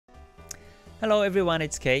Hello everyone,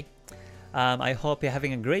 it's Kei. I hope you're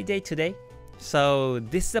having a great day today. So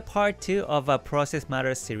this is a part 2 of a Process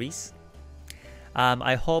Matters series.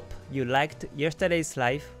 I hope you liked yesterday's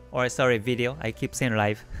video. I keep saying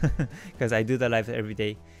live because I do the live every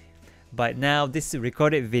day. But now this is a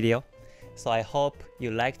recorded video. So I hope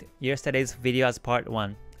you liked yesterday's video as part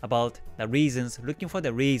 1 about the reasons, looking for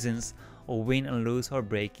the reasons of win and lose or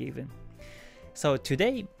break even. So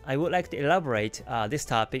today I would like to elaborate this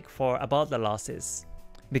topic about the losses,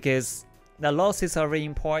 because the losses are very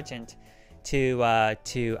important to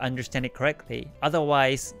understand it correctly.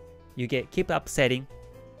 Otherwise you keep upsetting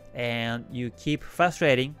and you keep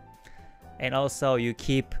frustrating, and also you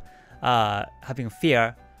keep having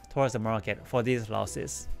fear towards the market for these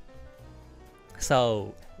losses.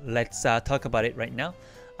 So let's talk about it right now.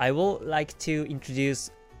 I would like to introduce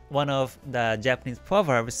one of the Japanese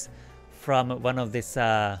proverbs from one of this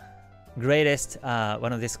greatest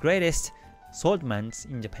swordsmen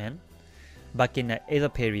in Japan back in the Edo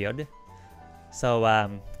period. So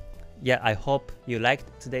yeah, I hope you liked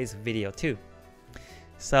today's video too.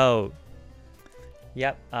 So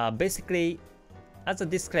yeah, basically, as a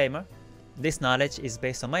disclaimer, this knowledge is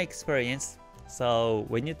based on my experience. So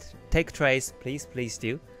when you take trades, please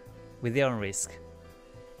do with your own risk.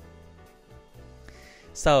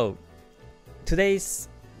 So today's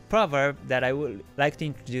proverb that I would like to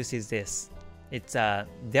introduce is this. It's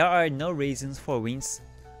there are no reasons for wins,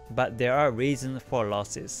 but there are reasons for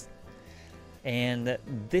losses. And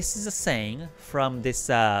this is a saying from this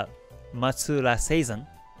Matsura Seizan.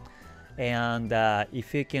 And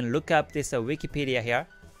if you can look up this Wikipedia here,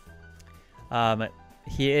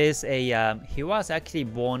 he was actually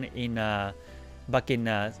born in back in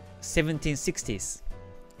 1760s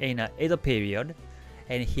in Edo period,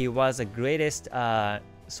 and he was the greatest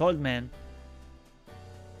swordsman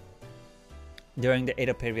during the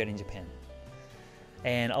Edo period in Japan.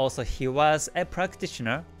 And also he was a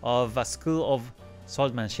practitioner of a school of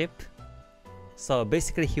swordsmanship. So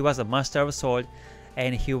basically he was a master of sword,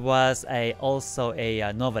 and he was also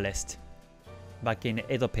a novelist back in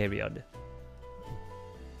Edo period.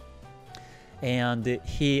 And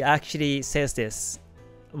he actually says this.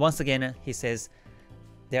 Once again, he says,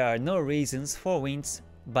 there are no reasons for wins,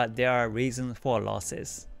 but there are reasons for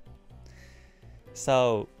losses.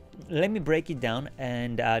 So let me break it down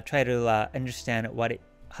and try to understand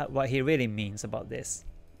what he really means about this.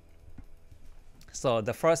 So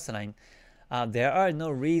the first line, there are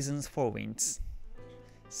no reasons for wins.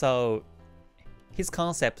 So his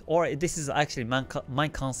concept, or this is actually my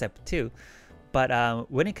concept too, but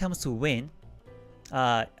when it comes to win,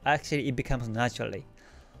 actually it becomes naturally,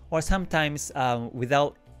 or sometimes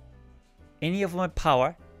without any of my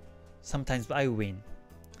power, sometimes I win.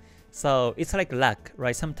 So it's like luck,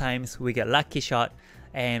 right? Sometimes we get lucky shot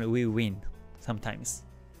and we win sometimes,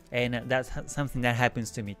 and that's something that happens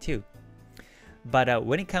to me too. But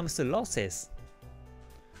when it comes to losses,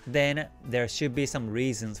 then there should be some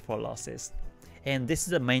reasons for losses, and this is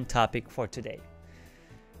the main topic for today.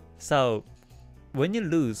 So when you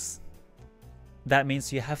lose, that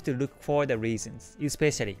means you have to look for the reasons,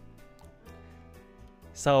 especially.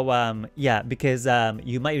 So yeah, because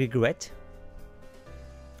you might regret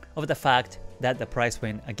of the fact that the price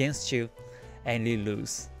went against you and you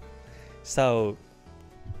lose. So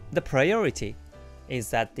the priority is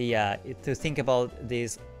that to think about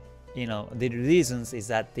these, the reasons is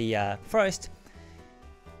that first,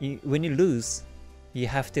 when you lose, you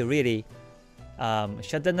have to really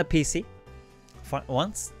shut down the PC for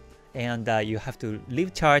once, and you have to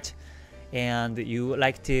leave chart, and you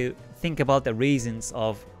like to think about the reasons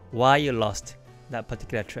of why you lost that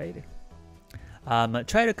particular trade.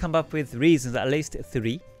 Try to come up with reasons, at least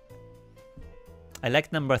 3. I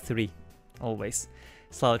like number 3 always.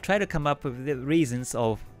 So try to come up with the reasons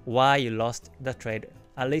of why you lost the trade,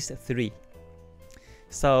 at least 3.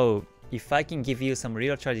 So if I can give you some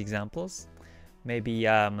real chart examples, maybe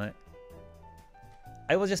I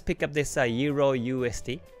will just pick up this Euro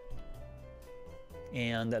USD,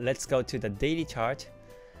 and let's go to the daily chart.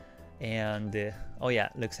 And oh yeah,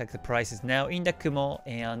 looks like the price is now in the Kumo,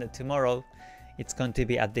 and tomorrow it's going to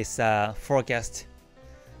be at this forecast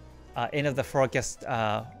end of the forecast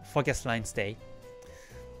lines day.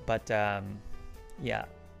 But yeah,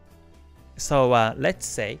 so let's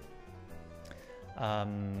say let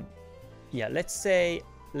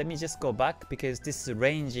me just go back, because this is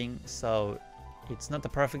ranging, so it's not the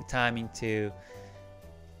perfect timing to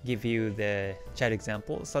give you the chart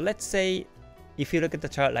example. So let's say if you look at the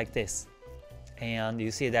chart like this, and you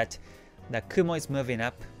see that the Kumo is moving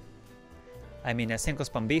up, I mean a Senko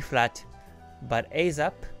span B flat, but A is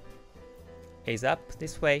up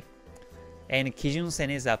this way, and Kijun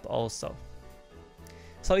Sen is up also.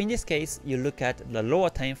 So in this case, you look at the lower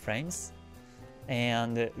time frames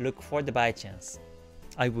and look for the buy chance.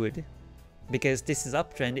 I would, because this is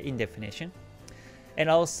uptrend in definition, and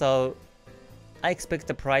also I expect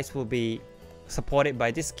the price will be supported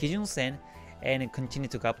by this Kijun Sen and continue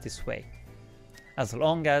to go up this way, as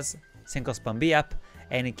long as Senko span be up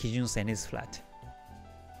and Kijun Sen is flat.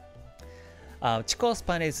 Chikou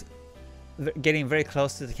span is getting very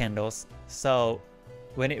close to the candles, so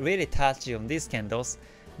when it really touches on these candles,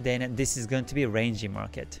 then this is going to be a rangy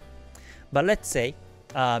market. But let's say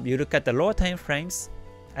you look at the lower time frames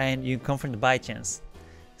and you confirm the buy chance.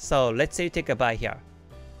 So let's say you take a buy here.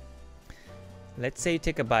 Let's say you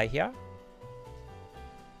take a buy here,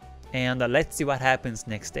 and let's see what happens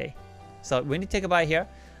next day. So when you take a buy here,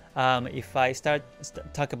 if I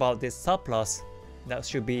talk about this stop loss, that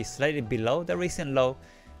should be slightly below the recent low.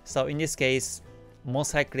 So in this case,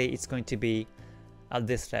 most likely it's going to be at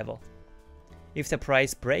this level. If the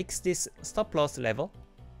price breaks this stop loss level,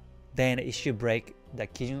 then it should break the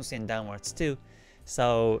Kijun Sen downwards too.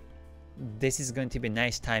 So this is going to be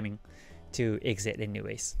nice timing to exit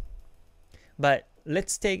anyways. But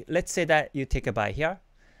let's say that you take a buy here,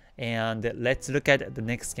 and let's look at the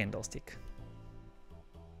next candlestick.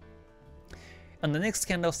 On the next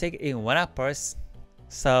candlestick, it went upwards,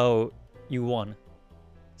 so you won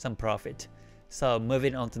some profit. So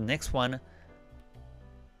moving on to the next one.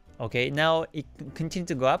 Okay, now it continues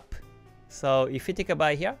to go up. So if you take a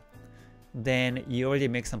buy here, then you already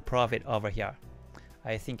make some profit over here.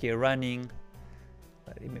 I think you're running,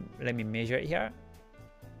 let me measure it here.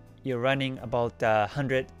 You're running about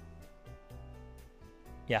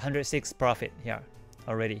 106 profit here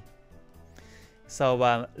already.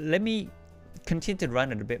 So let me continue to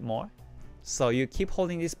run it a bit more. So you keep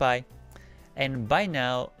holding this buy, and by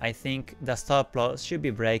now I think the stop loss should be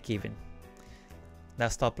break even. The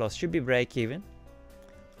stop loss should be break even,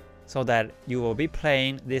 so that you will be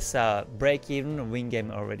playing this break even win game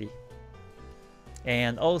already.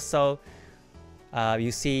 And also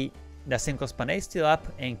you see the Senko span is still up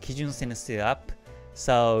and Kijun Sen is still up,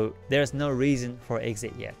 so there's no reason for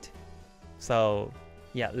exit yet. So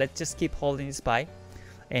yeah, let's just keep holding this buy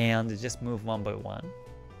and just move one by one.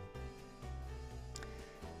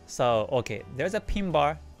 So okay, there's a pin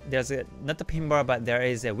bar, not a pin bar, but there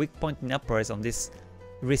is a weak point in upwards on this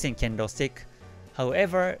recent candlestick.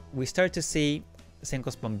 However, we start to see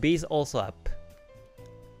Senko span B is also up,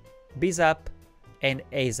 B is up, and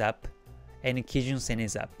A is up, and Kijun Sen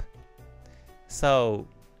is up. So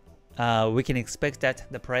we can expect that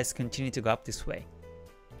the price continue to go up this way.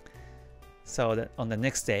 So that on the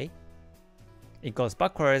next day, it goes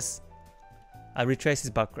backwards, retraces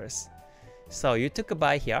backwards. So you took a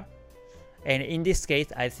buy here, and in this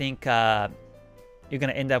case, I think you're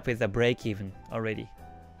gonna end up with a break even already.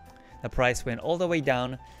 The price went all the way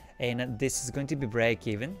down, and this is going to be break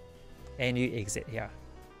even, and you exit here.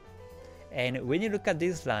 And when you look at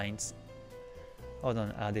these lines, hold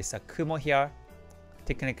on, there's a Kumo here.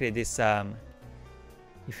 Technically, this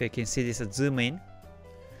if you can see this zoom in,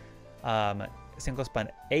 Senko span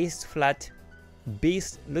A is flat, B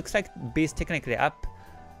looks like B is technically up,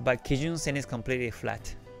 but Kijun Sen is completely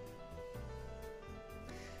flat.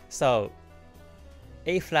 So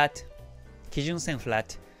A flat, Kijun Sen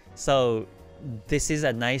flat. So this is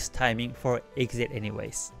a nice timing for exit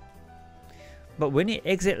anyways. But when you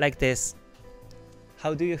exit like this,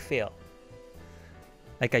 how do you feel?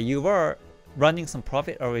 Like you were running some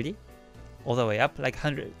profit already, all the way up, like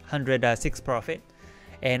 106 profit,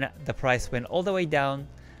 and the price went all the way down,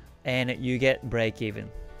 and you get break even.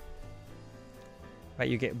 Right,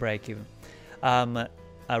 you get break even.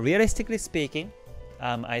 Realistically speaking,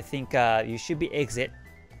 I think you should be exit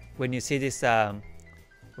when you see this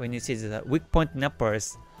weak point in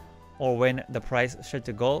upwards, or when the price starts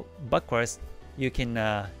to go backwards. You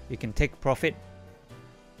can take profit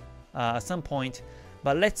at some point.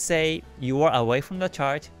 But let's say you are away from the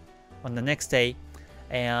chart on the next day,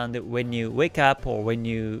 and when you wake up or when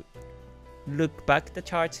you look back at the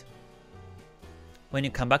chart, when you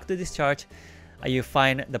come back to this chart, you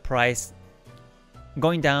find the price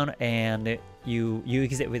going down and you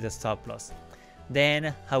exit with a stop loss.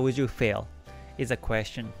 Then how would you feel is a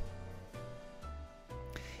question.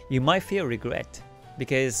 You might feel regret,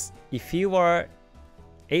 because if you were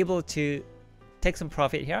able to take some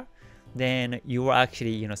profit here, then you will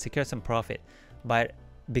actually secure some profit. But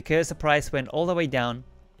because the price went all the way down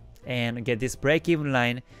and get this break-even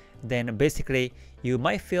line, then basically you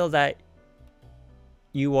might feel that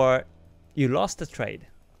you lost the trade,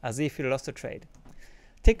 as if you lost the trade.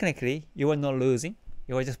 Technically, you were not losing,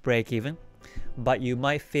 you were just break-even, but you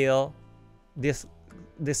might feel this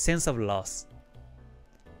sense of loss,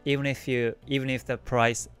 even if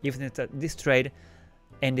this trade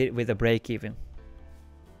ended with a break even.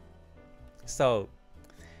 So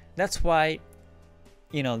that's why,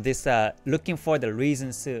 this looking for the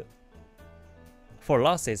reasons for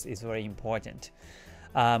losses is very important.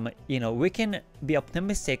 We can be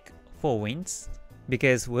optimistic for wins,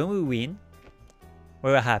 because when we win,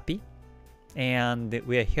 we're happy and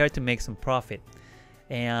we are here to make some profit.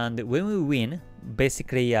 And when we win,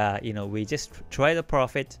 basically, we just try the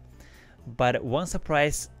profit. But once the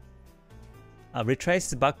price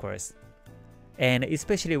retraces backwards, and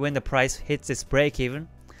especially when the price hits this break even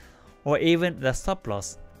or even the stop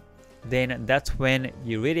loss, then that's when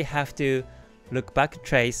you really have to look back at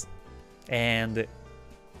trades and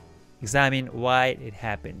examine why it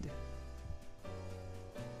happened.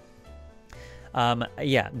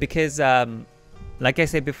 Because like I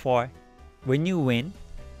said before, when you win,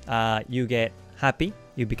 you get happy,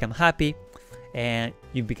 you become happy, and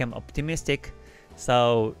you become optimistic.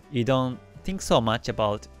 So you don't think so much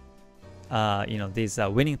about these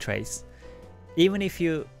winning trades. Even if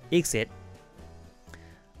you exit,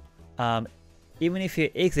 at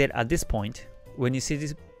this point, when you see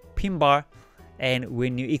this pin bar, and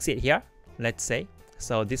when you exit here, let's say,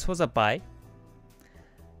 so this was a buy,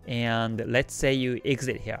 and let's say you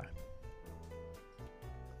exit here,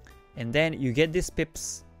 and then you get these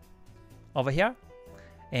pips over here,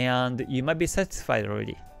 and you might be satisfied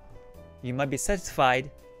already. You might be satisfied,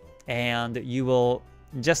 and you will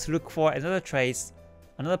just look for another trades,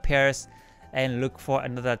 another pairs, and look for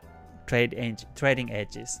another trading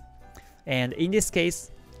edges. And in this case,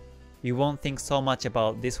 you won't think so much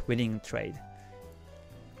about this winning trade.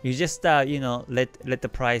 You just let the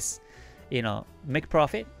price make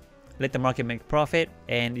profit, let the market make profit,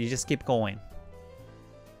 and you just keep going.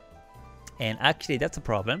 And actually that's a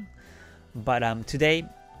problem, but today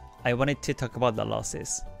I wanted to talk about the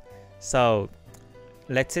losses. So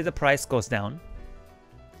let's say the price goes down,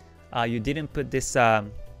 you didn't put this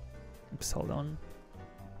oops, hold on.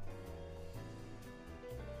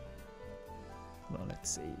 Well,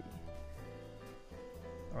 let's see.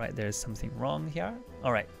 Alright, there's something wrong here.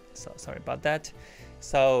 Alright, so sorry about that.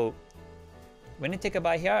 So when you take a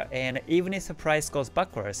buy here, and even if the price goes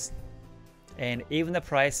backwards, and even the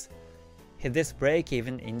price hit this break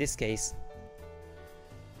even in this case,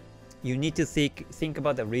 you need to think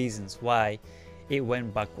about the reasons why it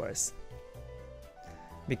went backwards.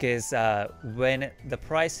 Because when the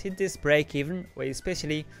price hit this break even,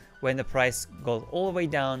 especially when the price goes all the way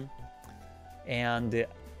down and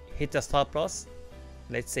hit the stop loss,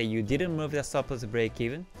 let's say you didn't move the stop loss break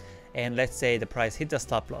even, and let's say the price hit the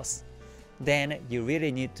stop loss, then you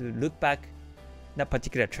really need to look back that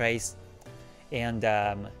particular trace, and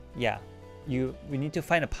we need to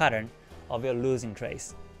find a pattern of your losing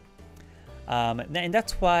trace. And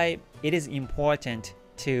that's why it is important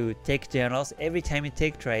to take journals every time you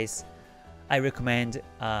take trades. I recommend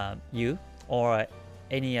you or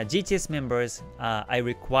any GTS members, I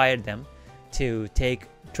require them to take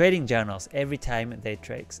trading journals every time they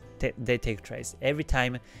take trades. Every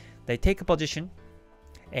time they take a position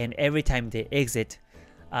and every time they exit,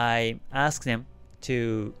 I ask them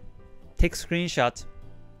to take screenshot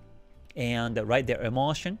and write their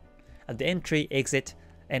emotion at the entry, exit,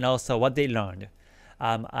 and also what they learned.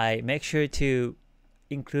 I make sure to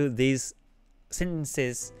include these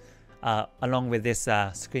sentences along with these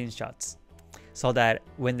screenshots, so that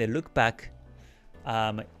when they look back,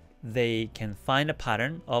 they can find a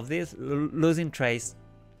pattern of this losing trades.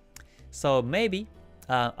 So maybe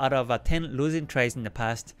out of 10 losing trades in the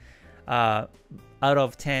past, out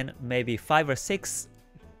of 10, maybe 5 or 6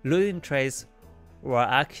 losing trades were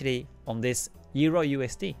actually on this Euro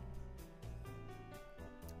USD.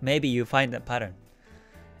 Maybe you find that pattern.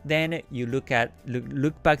 Then you look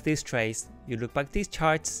back these trades, you look back these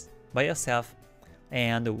charts by yourself,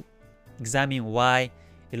 and examine why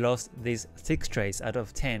you lost these 6 trades out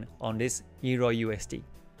of 10 on this Euro USD.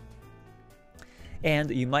 And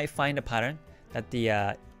you might find a pattern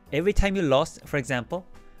that every time you lost, for example,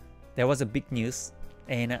 there was a big news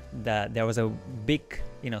and there was a big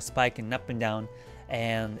spike in up and down,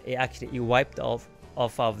 and it wiped off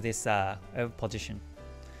of this position.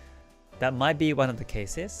 That might be one of the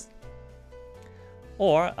cases.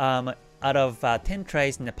 Or out of 10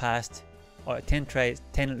 trades in the past, or 10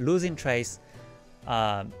 losing trades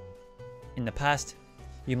in the past,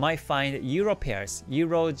 you might find Euro pairs,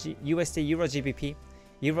 USD, Euro GBP,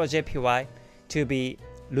 Euro JPY to be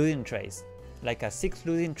losing trades, like 6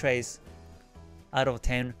 losing trades out of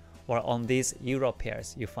 10 were on these Euro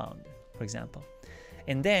pairs you found, for example.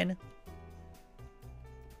 And then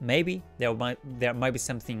maybe there might be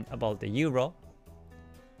something about the euro.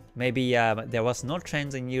 Maybe there was no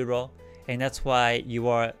trends in euro, and that's why you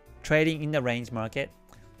are trading in the range market,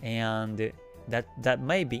 and that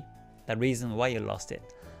may be the reason why you lost it.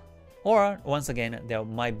 Or once again, there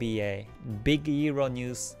might be a big euro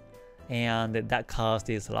news, and that caused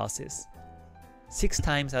these losses. 6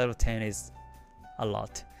 times out of 10 is a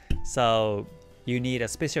lot, so you need a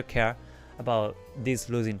special care about these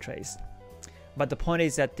losing trades. But the point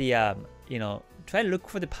is that the try to look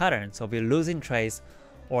for the patterns of your losing trades,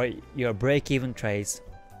 or your break-even trades,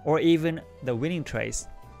 or even the winning trades,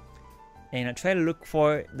 and try to look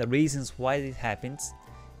for the reasons why this happens,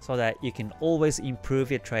 so that you can always improve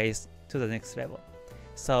your trades to the next level.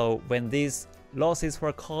 So when these losses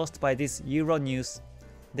were caused by this euro news,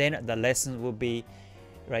 then the lesson will be,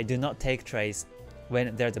 right, do not take trades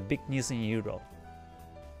when there's a big news in euro,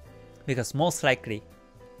 because most likely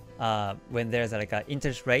when there's like an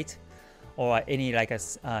interest rate or any like a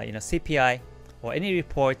CPI or any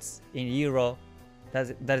reports in euro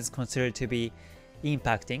that is considered to be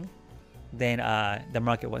impacting, then the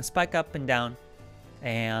market will spike up and down,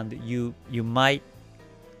 and you might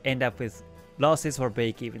end up with losses or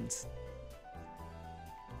break-evens.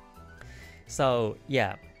 So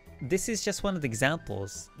yeah, this is just one of the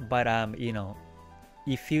examples, but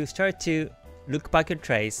if you start to look back at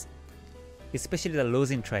trades, especially the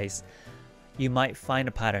losing trades, you might find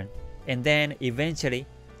a pattern, and then eventually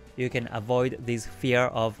you can avoid this fear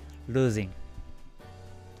of losing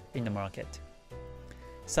in the market.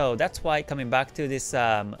 So that's why, coming back to this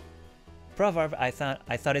proverb, I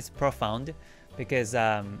thought it's profound, because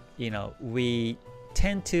we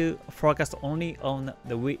tend to focus only on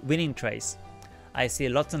the winning trades. I see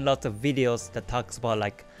lots and lots of videos that talks about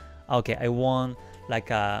like, okay, I won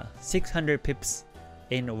like 600 pips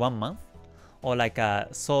in 1 month, or like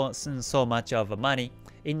so much of money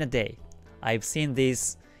in a day. I've seen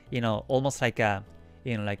these, almost like a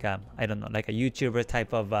I don't know, like a YouTuber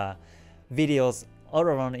type of videos all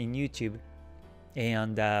around in YouTube,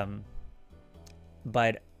 and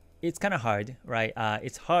but it's kind of hard, right?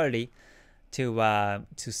 It's hardly to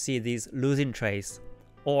see these losing trades,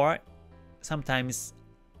 or sometimes,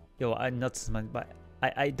 not so much, but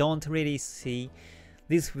I don't really see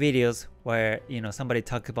these videos where somebody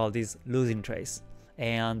talks about these losing trades,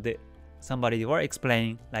 and somebody were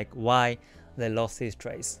explaining like why they lost these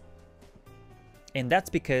trades. And that's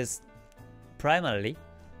because primarily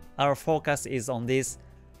our focus is on these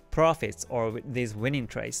profits or these winning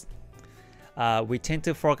trades. We tend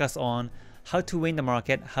to focus on how to win the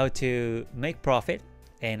market, how to make profit,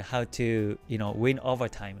 and how to win over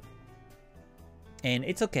time. And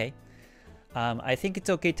it's okay. I think it's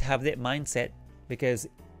okay to have that mindset, because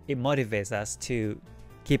it motivates us to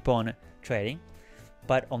keep on trading.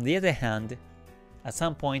 But on the other hand, at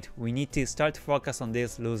some point we need to start to focus on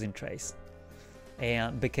these losing trades.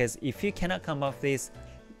 And because if you cannot come up with these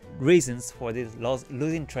reasons for these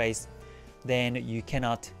losing trades, then you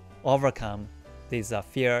cannot overcome this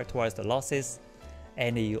fear towards the losses,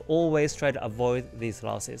 and you always try to avoid these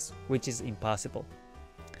losses, which is impossible.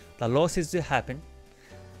 The losses do happen,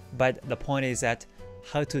 but the point is that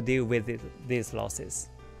how to deal with these losses.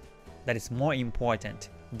 That is more important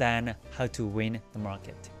than how to win the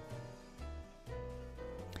market.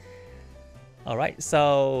 Alright,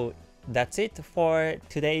 so that's it for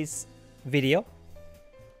today's video.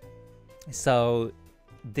 So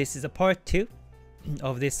this is a part 2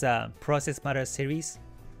 of this Process Matter series.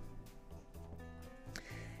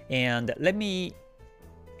 And let me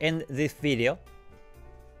end this video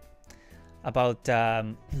about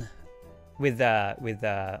with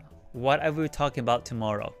what I will talk about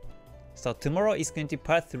tomorrow. So tomorrow is going to be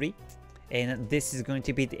part 3, and this is going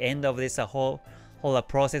to be the end of this whole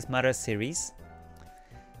Process Matter series.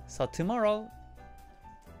 So tomorrow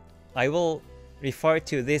I will refer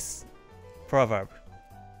to this proverb.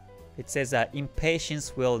 It says that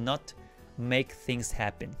impatience will not make things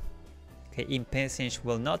happen. Okay, impatience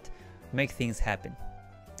will not make things happen.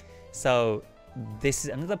 So this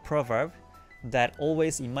is another proverb that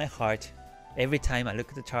always in my heart every time I look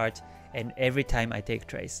at the chart and every time I take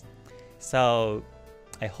trades. So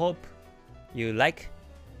I hope you liked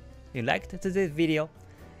today's video,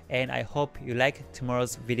 and I hope you like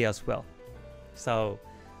tomorrow's video as well. So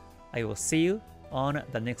I will see you on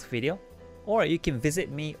the next video, or you can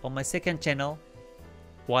visit me on my second channel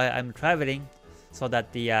while I'm traveling, so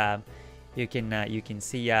that you can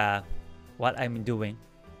see what I'm doing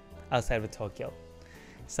outside of Tokyo.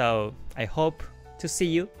 So I hope to see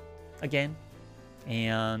you again,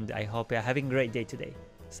 and I hope you're having a great day today.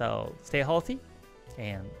 So stay healthy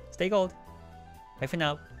and stay gold. Bye for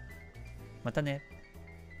now. またね。